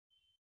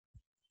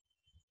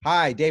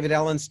Hi, David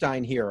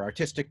Ellenstein here,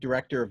 Artistic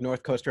Director of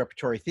North Coast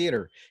Repertory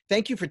Theater.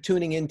 Thank you for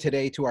tuning in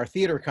today to our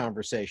theater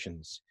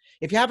conversations.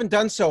 If you haven't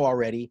done so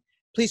already,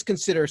 please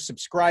consider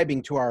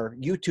subscribing to our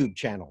YouTube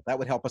channel. That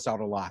would help us out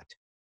a lot.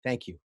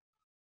 Thank you.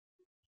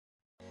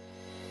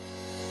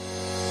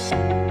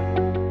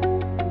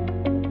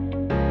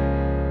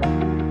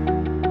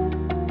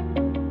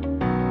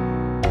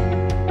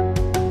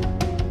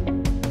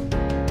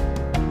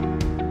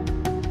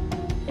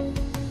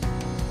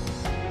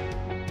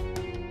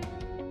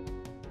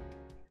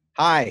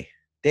 Hi,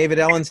 David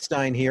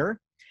Ellenstein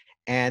here,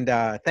 and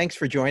thanks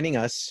for joining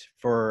us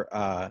for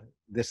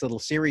this little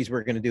series.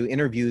 We're going to do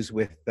interviews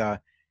with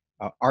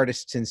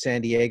artists in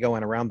San Diego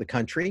and around the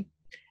country.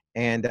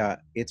 And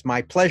it's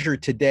my pleasure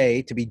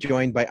today to be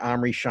joined by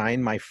Omri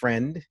Schein, my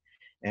friend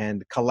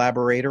and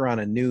collaborator on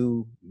a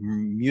new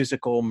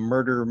musical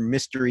murder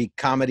mystery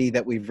comedy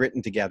that we've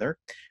written together,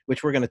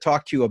 which we're going to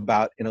talk to you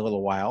about in a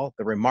little while,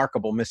 The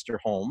Remarkable Mr.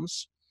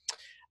 Holmes.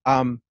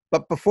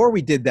 But before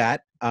we did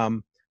that,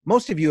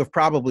 most of you have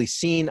probably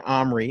seen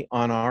Omri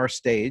on our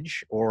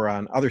stage or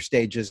on other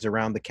stages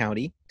around the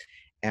county,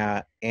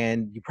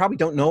 and you probably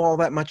don't know all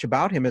that much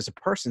about him as a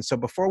person. So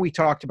before we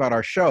talked about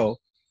our show,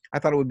 I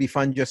thought it would be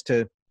fun just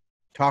to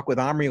talk with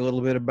Omri a little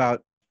bit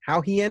about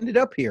how he ended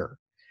up here.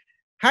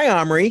 Hi,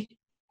 Omri.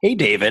 Hey,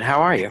 David.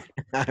 How are you?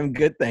 I'm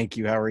good, thank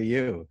you. How are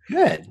you?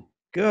 Good.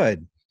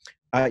 Good.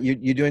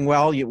 You doing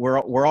well?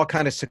 We're all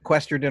kind of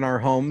sequestered in our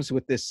homes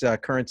with this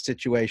current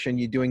situation.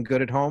 You doing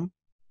good at home?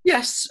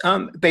 Yes.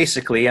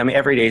 Basically,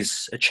 every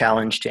day's a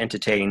challenge to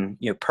entertain,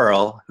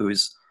 Pearl,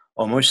 who's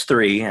almost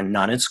 3 and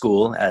not in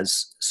school,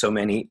 as so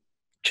many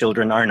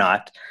children are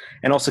not,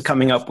 and also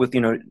coming up with,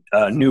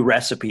 new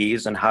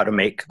recipes and how to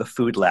make the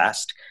food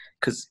last.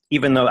 Because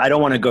even though I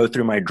don't want to go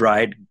through my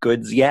dried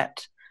goods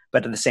yet,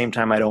 but at the same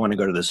time, I don't want to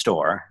go to the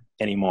store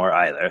anymore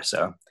either.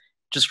 So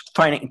just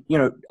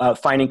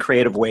finding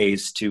creative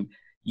ways to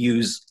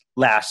use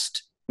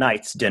last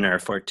night's dinner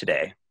for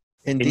today.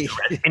 Indeed.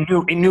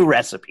 In new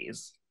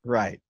recipes.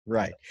 Right.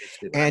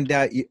 And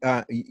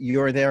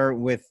you're there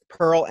with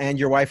Pearl and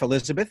your wife,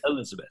 Elizabeth?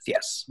 Elizabeth,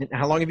 yes. And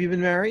how long have you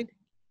been married?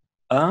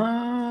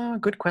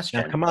 Good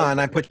question. Now, come on,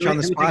 I put you on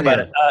the spot about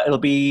here. It'll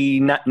be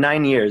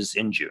 9 years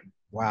in June.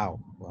 Wow.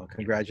 Well,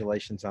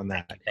 congratulations on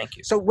that. Thank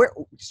you. So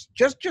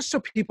just so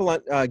people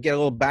get a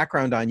little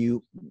background on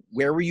you,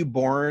 where were you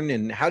born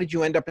and how did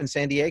you end up in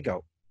San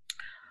Diego?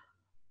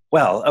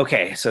 Well,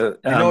 okay. So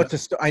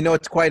I know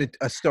it's quite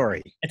a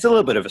story. It's a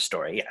little bit of a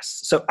story,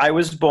 yes. So I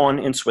was born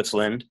in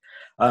Switzerland.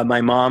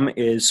 My mom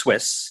is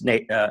Swiss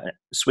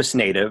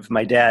native.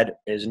 My dad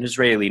is an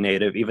Israeli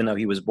native, even though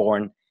he was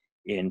born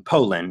in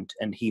Poland,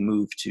 and he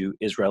moved to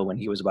Israel when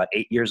he was about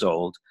 8 years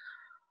old.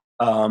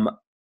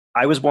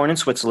 I was born in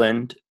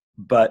Switzerland,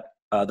 but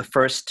the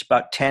first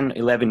about 10,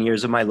 11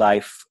 years of my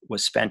life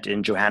was spent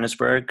in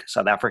Johannesburg,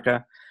 South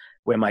Africa,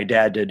 where my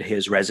dad did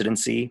his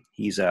residency.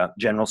 He's a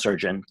general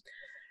surgeon.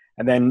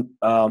 And then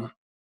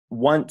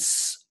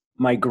once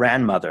my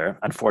grandmother,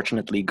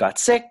 unfortunately, got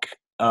sick,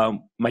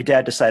 my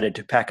dad decided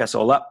to pack us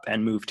all up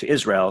and move to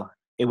Israel.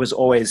 It was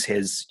always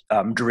his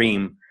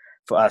dream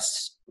for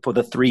us, for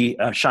the 3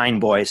 Schein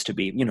boys to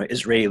be,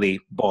 Israeli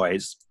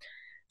boys.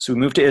 So we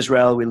moved to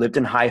Israel. We lived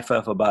in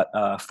Haifa for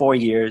about 4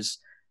 years.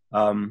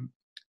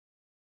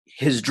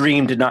 His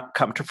dream did not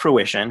come to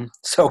fruition.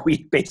 So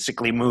we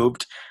basically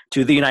moved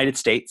to the United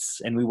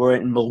States, and we were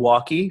in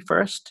Milwaukee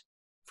first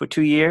for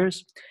 2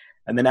 years.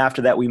 And then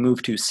after that, we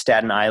moved to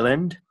Staten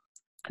Island,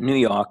 New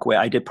York, where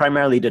I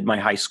primarily did my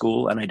high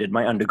school and I did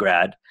my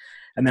undergrad.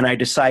 And then I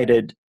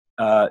decided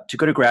to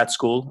go to grad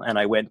school, and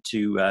I went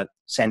to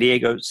San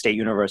Diego State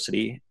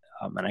University,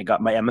 and I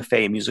got my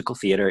MFA in musical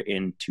theater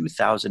in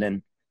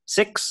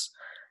 2006,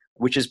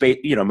 which is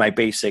my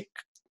basic.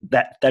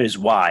 That is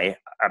why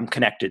I'm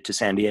connected to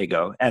San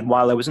Diego. And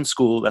while I was in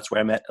school, that's where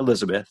I met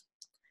Elizabeth,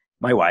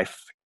 my wife,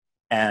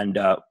 and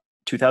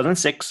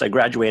 2006, I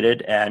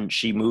graduated and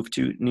she moved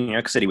to New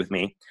York City with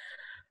me.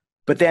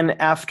 But then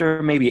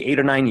after maybe 8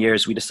 or 9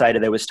 years, we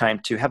decided it was time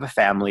to have a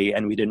family,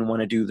 and we didn't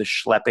want to do the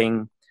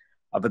schlepping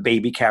of a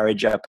baby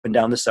carriage up and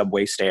down the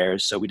subway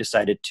stairs. So we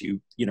decided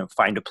to,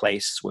 find a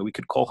place where we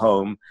could call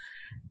home.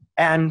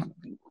 And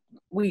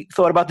we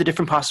thought about the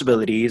different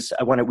possibilities.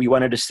 We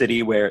wanted a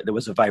city where there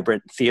was a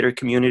vibrant theater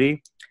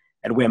community,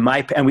 and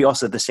we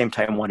also at the same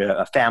time wanted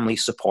a family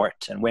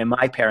support. And where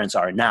my parents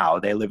are now,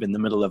 they live in the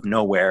middle of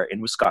nowhere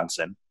in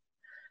Wisconsin,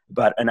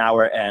 about an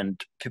hour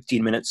and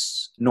 15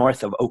 minutes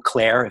north of Eau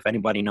Claire, if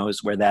anybody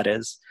knows where that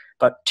is,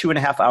 about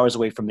 2.5 hours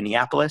away from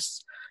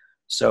Minneapolis.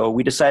 So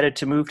we decided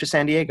to move to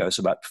San Diego.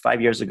 So about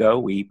 5 years ago,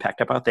 we packed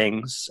up our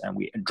things and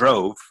we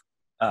drove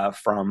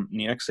from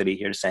New York City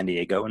here to San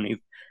Diego, and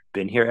we've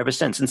been here ever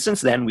since. And since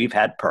then, we've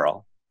had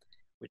Pearl,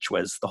 which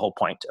was the whole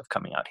point of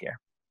coming out here.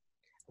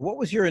 What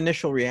was your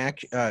initial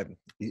reaction,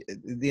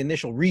 the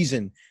initial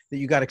reason that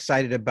you got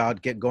excited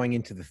about going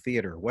into the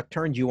theater? What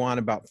turned you on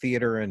about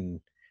theater, and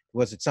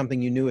was it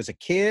something you knew as a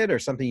kid or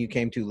something you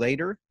came to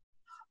later?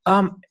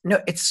 No,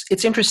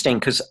 it's interesting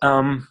because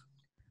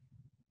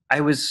I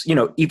was,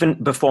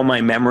 even before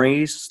my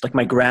memories, like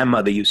my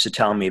grandmother used to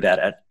tell me that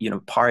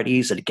at,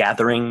 parties, at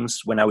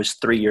gatherings, when I was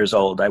 3 years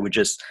old, I would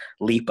just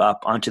leap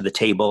up onto the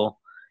table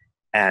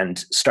and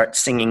start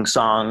singing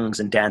songs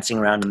and dancing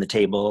around on the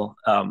table.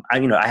 I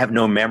have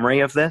no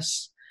memory of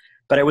this,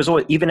 but I was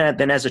always,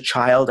 then as a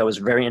child, I was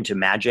very into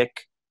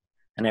magic,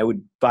 and I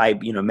would buy,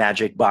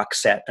 magic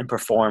box set and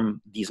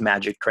perform these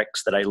magic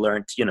tricks that I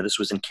learned. This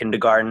was in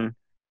kindergarten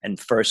and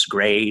first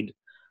grade.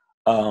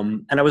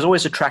 And I was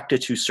always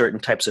attracted to certain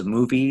types of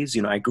movies.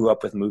 I grew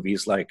up with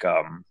movies like,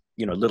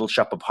 Little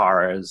Shop of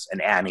Horrors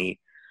and Annie,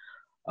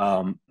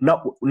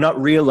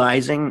 not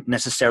realizing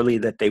necessarily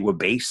that they were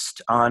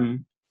based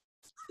on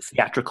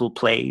theatrical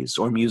plays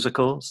or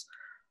musicals.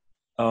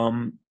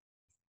 So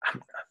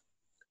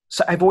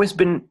I've always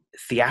been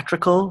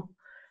theatrical,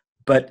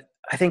 but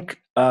I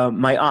think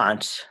my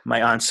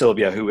aunt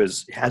Sylvia, who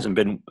hasn't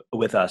been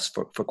with us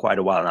for quite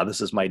a while now. This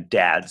is my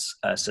dad's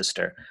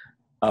sister.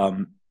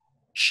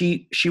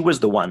 She was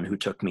the one who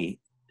took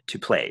me to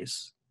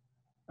plays.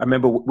 I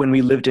remember when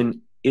we lived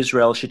in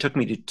Israel, she took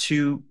me to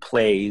 2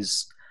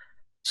 plays.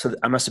 So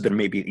I must have been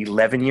maybe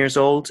 11 years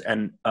old.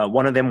 And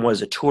one of them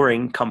was a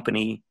touring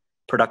company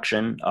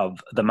production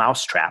of The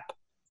Mousetrap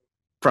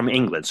from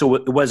England. So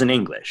it was in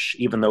English,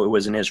 even though it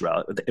was in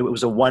Israel. It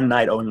was a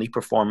one-night only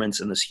performance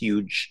in this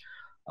huge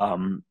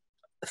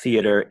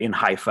theater in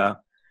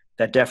Haifa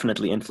that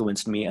definitely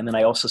influenced me. And then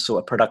I also saw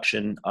a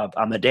production of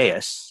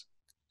Amadeus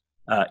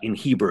in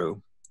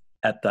Hebrew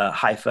at the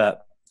Haifa,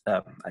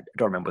 I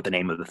don't remember what the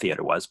name of the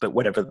theater was, but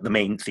whatever the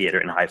main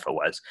theater in Haifa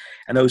was.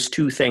 And those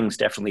 2 things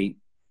definitely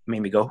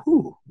made me go,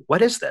 ooh,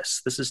 what is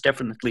this? This is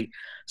definitely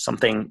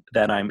something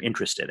that I'm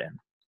interested in.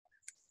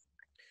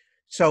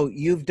 So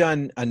you've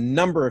done a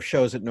number of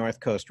shows at North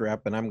Coast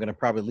Rep, and I'm going to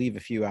probably leave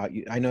a few out.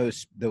 I know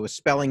there was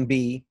Spelling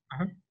Bee,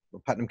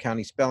 Putnam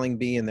County Spelling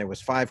Bee, and there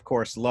was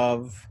 5-Course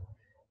Love,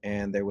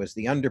 and there was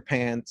The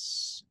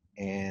Underpants,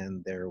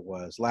 and there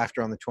was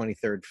Laughter on the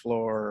 23rd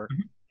Floor,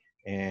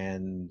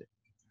 and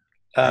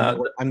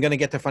I'm going to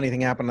get to Funny Thing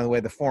Happened on the Way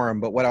to the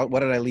Forum, but what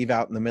did I leave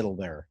out in the middle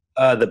there?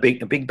 The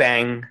Big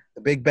Bang.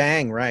 The Big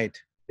Bang, right.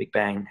 Big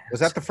Bang.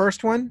 Was that the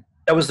first one?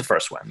 That was the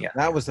first one, yeah.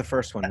 That was the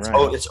first one, right.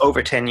 Oh, it's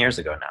over 10 years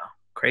ago now.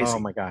 Crazy. Oh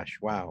my gosh,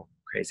 wow.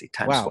 Crazy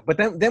time. Wow. But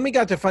then we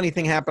got to Funny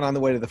Thing Happened on the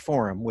Way to the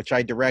Forum, which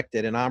I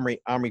directed, and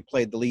Omri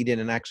played the lead in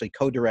and actually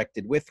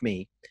co-directed with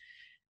me.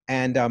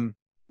 And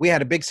we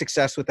had a big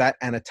success with that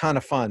and a ton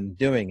of fun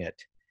doing it.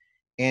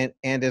 And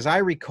as I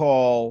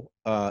recall,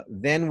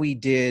 then we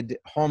did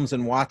Holmes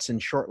and Watson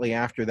shortly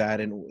after that,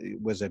 and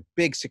it was a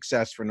big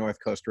success for North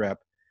Coast Rep.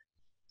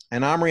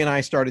 And Omri and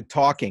I started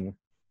talking,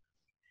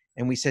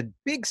 and we said,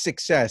 big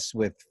success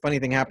with Funny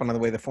Thing Happened on the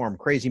Way to the Forum,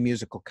 crazy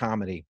musical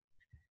comedy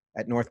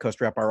at North Coast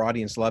Rep. Our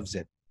audience loves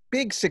it.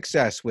 Big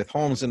success with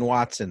Holmes and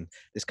Watson,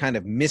 this kind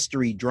of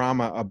mystery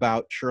drama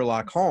about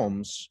Sherlock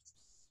Holmes.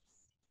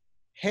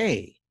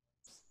 Hey,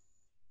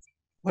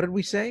 what did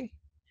we say?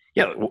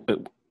 Yeah,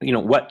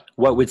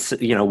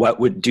 what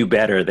would do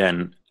better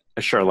than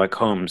a Sherlock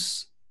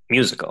Holmes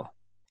musical?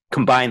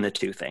 Combine the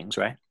 2 things,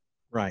 right?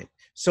 Right.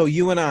 So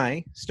you and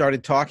I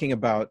started talking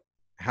about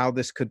how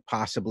this could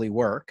possibly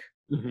work,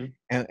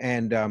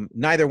 and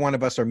neither one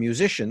of us are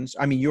musicians.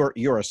 I mean,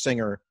 you're a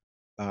singer,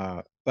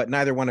 but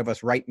neither one of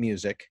us write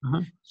music.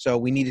 So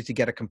we needed to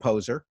get a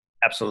composer.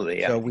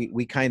 Absolutely, yeah. So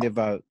we kind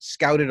of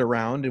scouted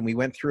around, and we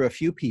went through a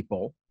few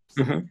people.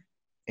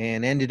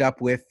 And ended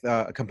up with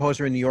a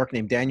composer in New York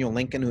named Daniel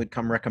Lincoln, who had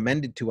come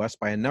recommended to us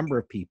by a number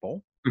of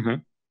people.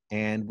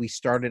 And we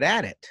started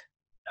at it.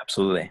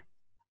 Absolutely.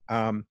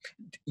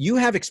 You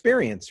have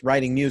experience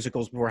writing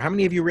musicals before. How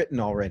many have you written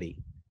already?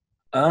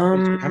 How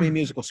many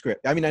musical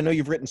scripts? I mean, I know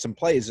you've written some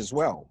plays as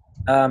well.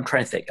 I'm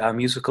trying to think.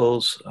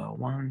 Musicals,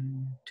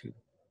 1, 2,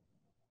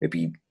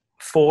 maybe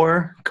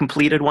 4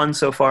 completed ones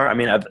so far. I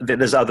mean,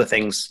 there's other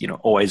things,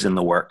 always in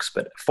the works,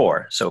 but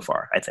 4 so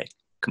far, I think.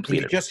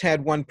 Completed. You just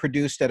had one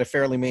produced at a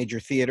fairly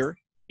major theater.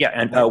 Yeah,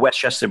 and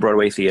Westchester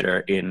Broadway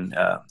Theater in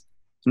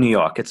New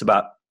York. It's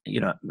about,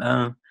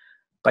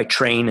 by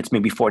train, it's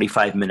maybe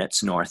 45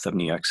 minutes north of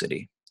New York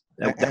City.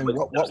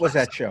 What was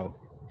that show?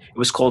 It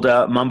was called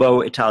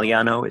Mambo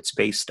Italiano. It's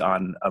based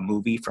on a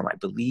movie from, I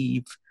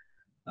believe,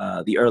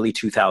 the early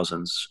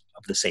 2000s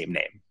of the same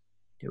name.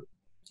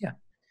 Yeah.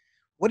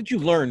 What did you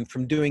learn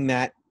from doing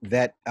that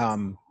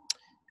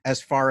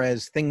as far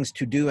as things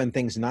to do and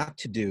things not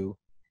to do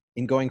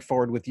in going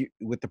forward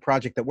with the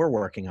project that we're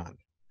working on?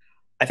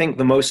 I think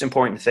the most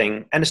important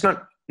thing, and it's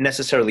not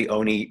necessarily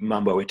only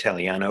Mambo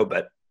Italiano,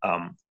 but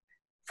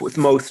with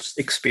most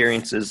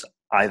experiences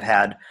I've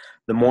had,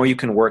 the more you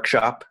can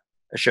workshop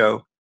a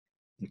show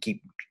and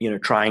keep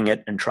trying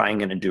it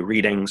and do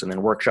readings and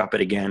then workshop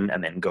it again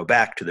and then go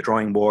back to the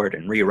drawing board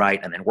and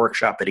rewrite and then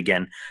workshop it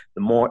again,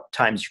 the more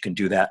times you can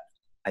do that,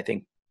 I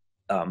think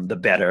the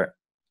better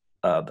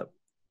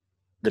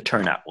the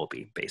turnout will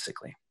be,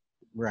 basically.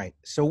 Right.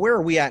 So where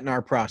are we at in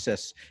our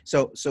process?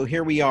 So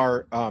here we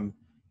are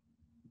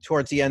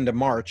towards the end of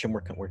March, and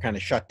we're kind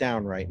of shut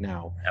down right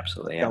now.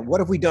 Absolutely. Yeah.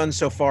 What have we done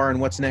so far, and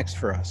what's next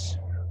for us?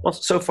 Well,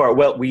 so far,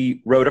 well,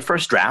 we wrote a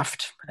first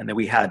draft, and then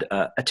we had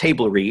a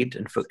table read.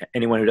 And for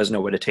anyone who doesn't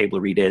know what a table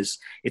read is,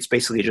 it's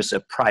basically just a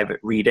private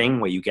reading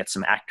where you get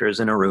some actors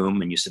in a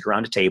room and you sit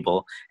around a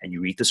table and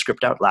you read the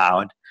script out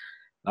loud.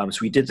 So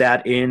we did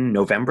that in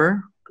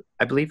November,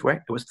 I believe, right?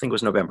 I think it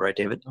was November, right,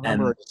 David?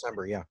 November or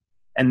December, yeah.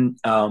 And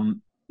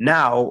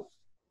now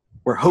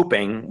we're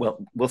hoping,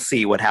 well, we'll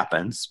see what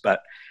happens,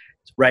 but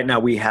right now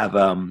we have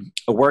a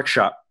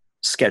workshop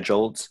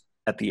scheduled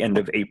at the end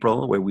of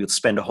April where we'll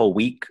spend a whole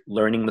week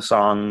learning the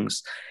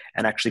songs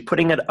and actually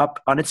putting it up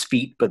on its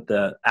feet, but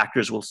the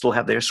actors will still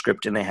have their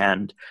script in their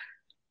hand,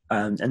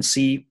 and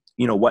see,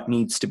 what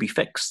needs to be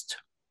fixed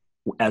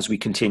as we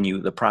continue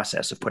the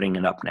process of putting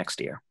it up next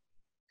year.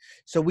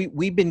 So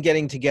we've been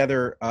getting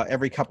together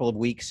every couple of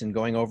weeks and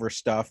going over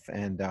stuff,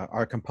 and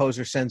our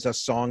composer sends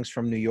us songs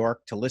from New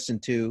York to listen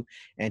to,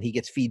 and he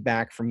gets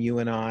feedback from you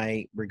and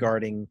I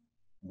regarding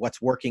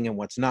what's working and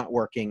what's not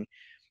working.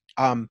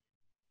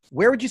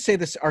 Where would you say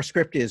our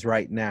script is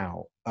right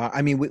now?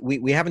 I mean,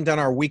 we haven't done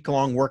our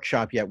week-long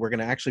workshop yet. We're going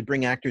to actually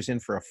bring actors in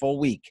for a full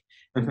week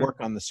and work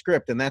on the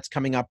script, and that's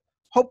coming up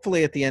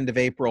hopefully at the end of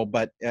April,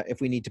 but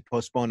if we need to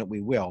postpone it,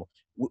 we will.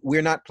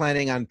 We're not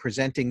planning on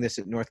presenting this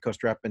at North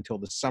Coast Rep until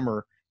the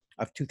summer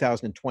of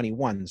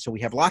 2021. So we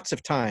have lots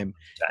of time,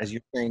 as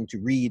you're saying, to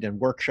read and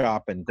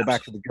workshop and go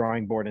back to the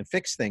drawing board and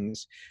fix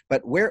things.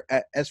 But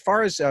as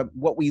far as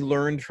what we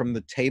learned from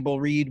the table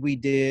read we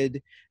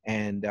did,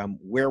 and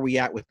where we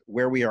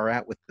are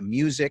at with the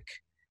music,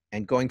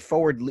 and going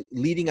forward,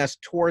 leading us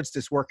towards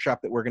this workshop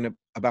that we're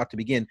about to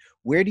begin,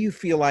 where do you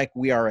feel like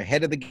we are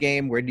ahead of the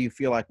game? Where do you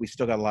feel like we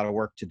still got a lot of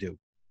work to do?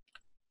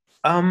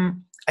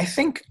 I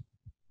think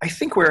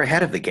we're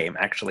ahead of the game,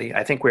 actually.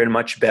 I think we're in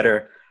much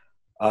better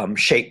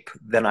shape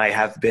than I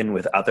have been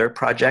with other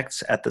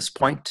projects at this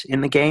point in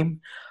the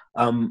game.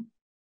 I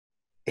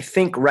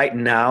think right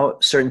now,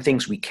 certain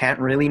things we can't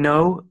really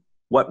know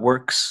what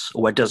works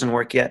or what doesn't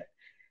work yet,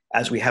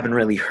 as we haven't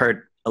really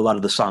heard a lot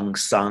of the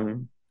songs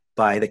sung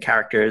by the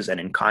characters and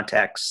in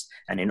context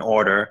and in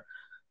order.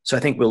 So I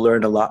think we'll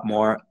learn a lot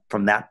more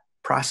from that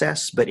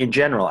process. But in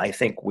general, I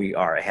think we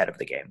are ahead of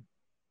the game.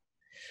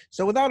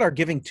 So without our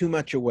giving too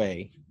much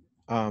away,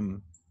 how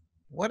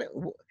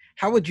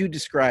would you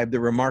describe the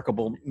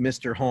Remarkable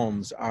Mr.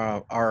 Holmes,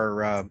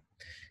 our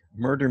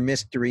murder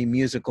mystery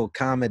musical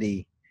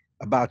comedy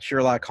about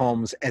Sherlock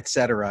Holmes,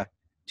 etc.,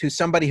 to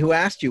somebody who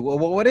asked you, well,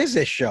 what is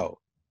this show?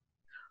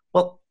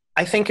 Well,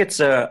 I think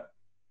it's a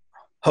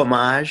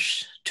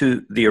homage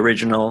to the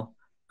original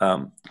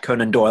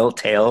Conan Doyle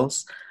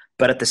tales,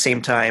 but at the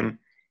same time,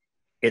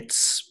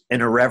 it's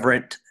an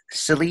irreverent,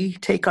 silly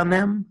take on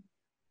them,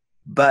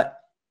 but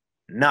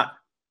not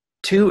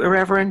too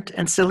irreverent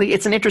and silly.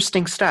 It's an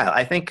interesting style.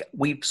 I think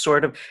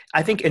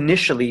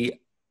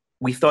initially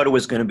we thought it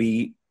was going to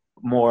be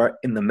more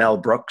in the Mel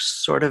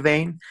Brooks sort of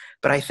vein,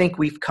 but I think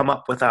we've come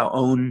up with our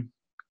own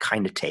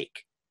kind of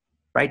take,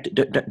 right?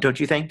 Don't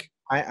you think?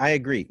 I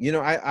agree.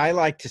 I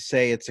like to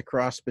say it's a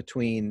cross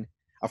between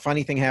A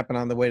Funny Thing Happened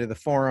on the Way to the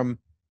Forum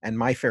and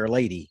My Fair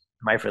Lady.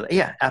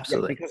 Yeah,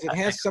 absolutely. Yeah, because it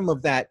has some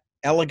of that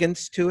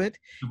elegance to it.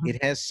 Mm-hmm.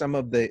 It has some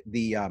of the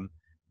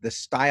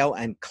style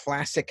and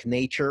classic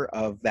nature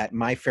of that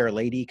My Fair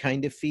Lady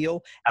kind of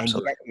feel.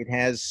 Absolutely. And yet it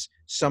has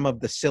some of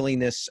the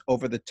silliness,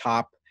 over the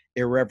top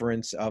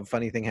irreverence of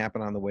Funny Thing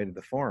Happened on the Way to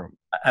the Forum.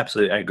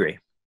 Absolutely. I agree.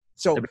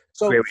 So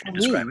great way to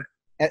describe it.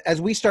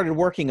 As we started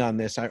working on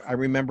this, I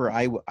remember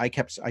I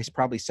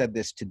probably said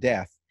this to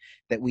death,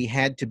 that we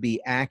had to be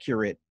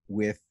accurate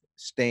with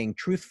staying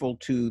truthful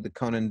to the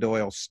Conan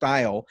Doyle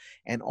style,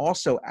 and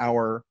also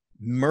our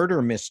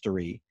murder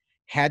mystery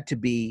had to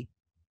be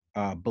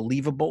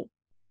believable,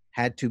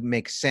 had to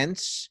make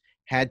sense,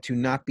 had to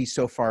not be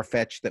so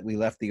far-fetched that we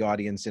left the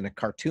audience in a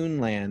cartoon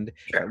land,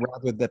 sure.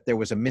 Rather that there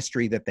was a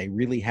mystery that they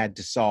really had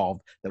to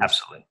solve. That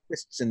Absolutely.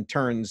 Twists and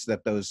turns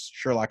that those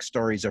Sherlock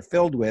stories are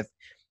filled with.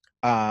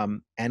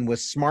 And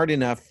was smart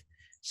enough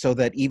so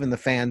that even the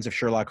fans of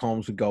Sherlock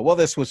Holmes would go, well,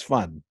 this was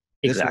fun.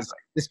 Exactly.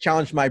 This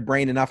challenged my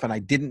brain enough, and I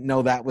didn't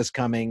know that was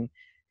coming.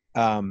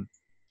 How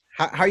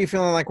are you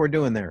feeling like we're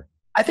doing there?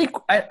 I think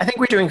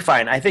we're doing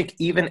fine. I think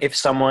even if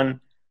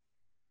someone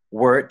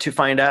were to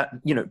find out,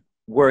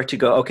 were to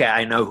go, okay,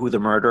 I know who the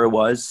murderer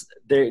was,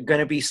 they're going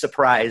to be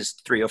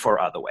surprised 3 or 4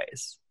 other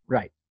ways.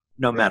 Right.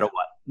 No matter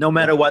what. No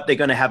matter what, they're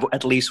going to have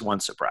at least one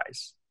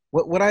surprise.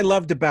 What I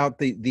loved about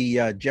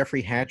the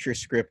Jeffrey Hatcher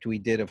script we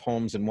did of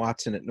Holmes and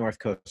Watson at North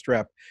Coast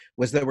Rep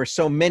was there were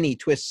so many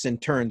twists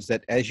and turns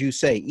that, as you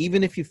say,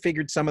 even if you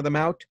figured some of them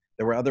out,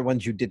 there were other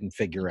ones you didn't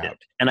figure out.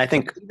 And I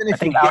think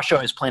our show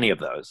has plenty of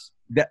those.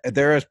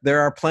 There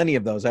are plenty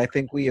of those. I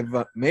think we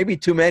have maybe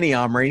too many,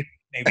 Omri.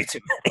 Maybe too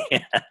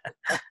many.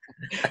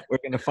 We're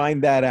going to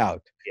find that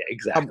out. Yeah,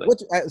 exactly.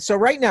 So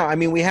right now, I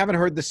mean, we haven't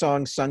heard the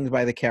songs sung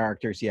by the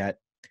characters yet.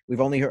 We've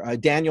only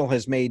heard Daniel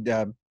has made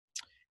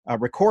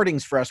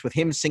recordings for us with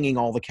him singing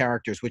all the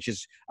characters, which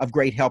is of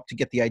great help to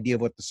get the idea of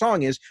what the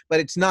song is,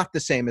 but it's not the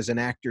same as an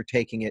actor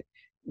taking it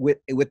with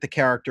the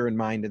character in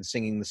mind and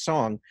singing the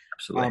song.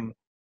 Absolutely.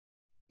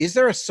 Is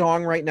there a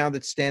song right now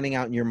that's standing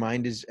out in your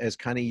mind as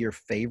kind of your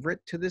favorite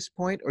to this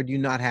point, or do you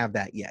not have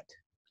that yet?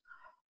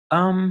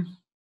 I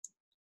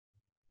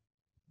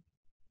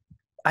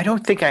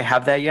don't think I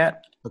have that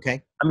yet.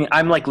 Okay. I mean,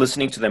 I'm like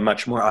listening to them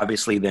much more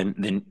obviously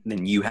than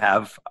you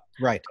have.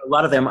 Right. A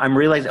lot of them, I'm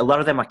realizing a lot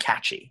of them are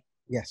catchy.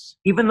 Yes.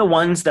 Even the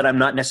ones that I'm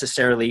not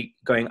necessarily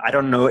going, I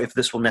don't know if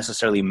this will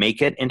necessarily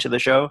make it into the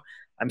show.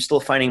 I'm still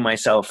finding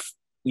myself,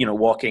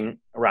 walking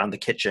around the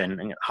kitchen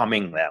and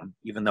humming them,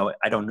 even though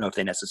I don't know if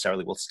they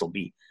necessarily will still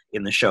be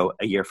in the show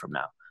a year from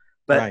now.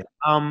 But Right.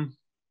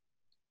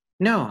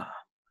 no,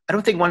 I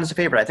don't think one is a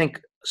favorite. I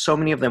think so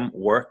many of them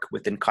work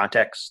within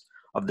context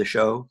of the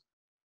show.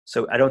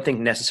 So I don't think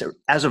necessarily,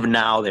 as of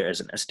now, there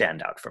isn't a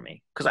standout for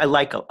me because I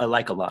like a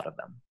lot of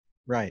them.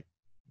 Right.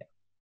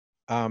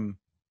 I'm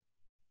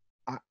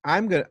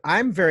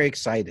very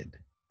excited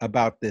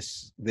about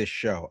this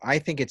show. I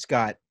think it's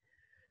got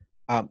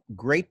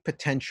great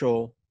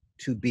potential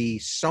to be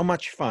so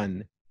much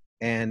fun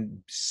and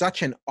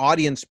such an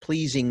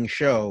audience-pleasing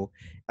show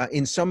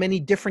in so many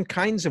different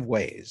kinds of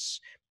ways.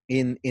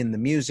 In the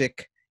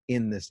music,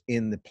 in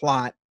the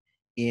plot,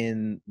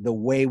 in the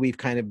way we've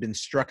kind of been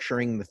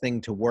structuring the thing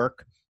to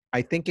work.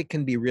 I think it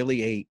can be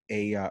really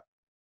a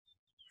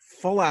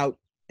full-out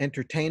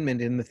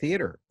entertainment in the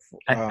theater.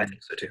 I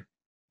think so too.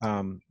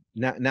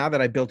 Now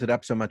that I built it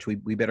up so much, we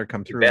better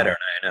come through. Better,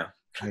 I know.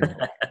 I know.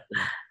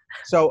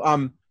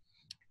 So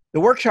the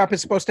workshop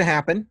is supposed to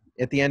happen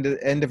at the end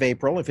of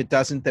April. If it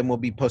doesn't, then we'll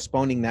be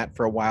postponing that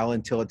for a while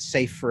until it's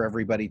safe for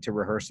everybody to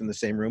rehearse in the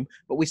same room.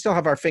 But we still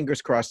have our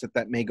fingers crossed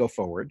that may go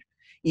forward.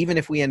 Even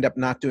if we end up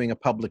not doing a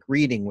public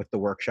reading with the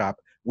workshop,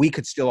 we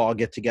could still all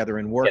get together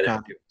and work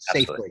on it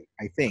safely,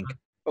 I think.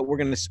 But we're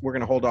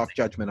gonna hold off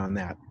judgment on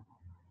that.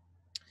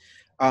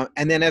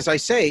 And then, as I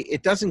say,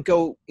 it doesn't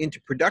go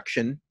into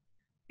production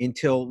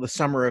until the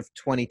summer of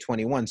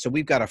 2021. So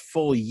we've got a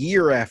full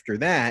year after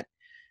that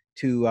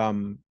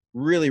to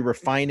really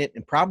refine it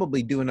and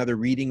probably do another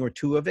reading or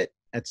two of it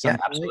at some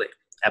point.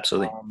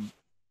 Absolutely.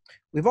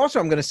 We've also,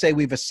 I'm going to say,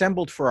 we've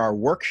assembled for our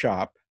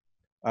workshop.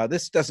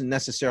 This doesn't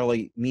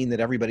necessarily mean that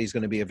everybody's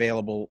going to be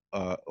available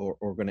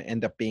or going to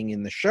end up being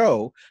in the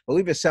show, but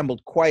we've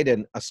assembled quite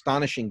an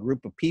astonishing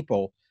group of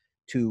people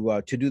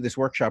to do this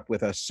workshop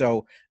with us.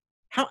 So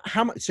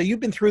how much? So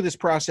you've been through this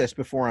process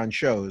before on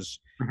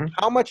shows. Mm-hmm.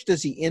 How much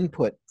does the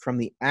input from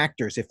the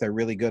actors, if they're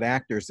really good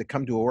actors that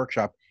come to a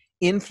workshop,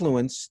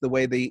 influence the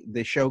way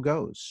the show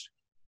goes?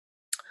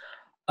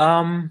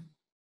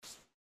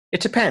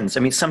 It depends.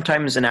 I mean,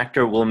 sometimes an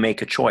actor will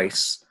make a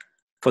choice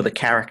for the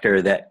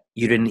character that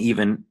you didn't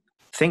even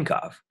think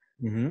of.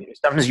 Mm-hmm.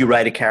 Sometimes you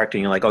write a character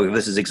and you're like, oh,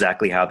 this is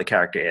exactly how the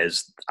character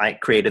is. I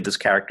created this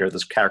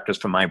character's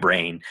from my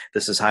brain.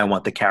 This is how I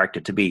want the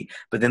character to be.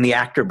 But then the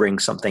actor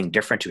brings something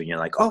different to it and you're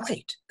like, oh,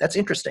 wait, that's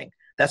interesting.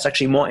 That's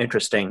actually more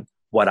interesting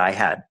what I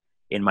had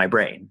in my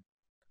brain.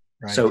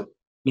 Right. So,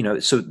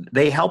 so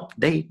they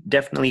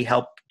definitely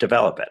help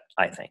develop it,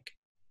 I think.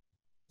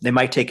 They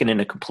might take it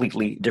in a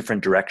completely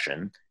different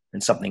direction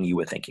than something you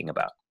were thinking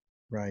about.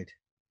 Right.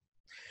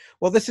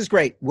 Well, this is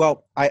great.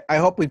 Well, I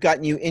hope we've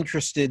gotten you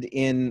interested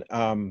in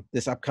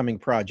this upcoming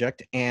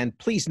project. And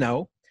please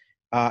know,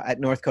 at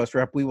North Coast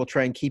Rep, we will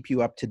try and keep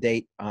you up to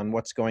date on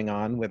what's going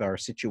on with our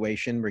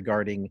situation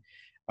regarding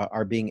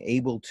our being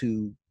able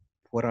to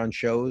put on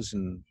shows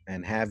and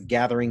have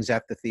gatherings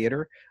at the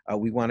theater.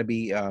 We want to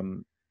be,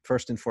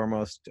 first and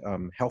foremost,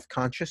 health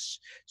conscious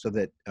so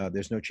that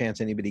there's no chance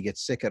anybody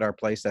gets sick at our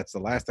place. That's the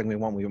last thing we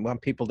want. We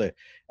want people to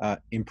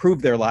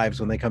improve their lives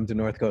when they come to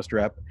North Coast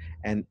Rep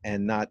and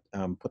not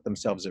put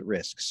themselves at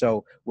risk.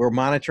 So we're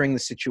monitoring the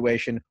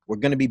situation. We're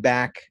going to be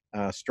back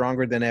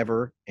stronger than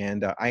ever.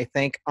 And I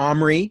thank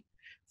Omri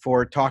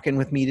for talking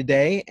with me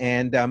today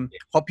and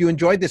hope you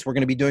enjoyed this. We're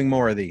going to be doing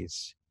more of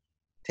these.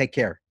 Take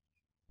care.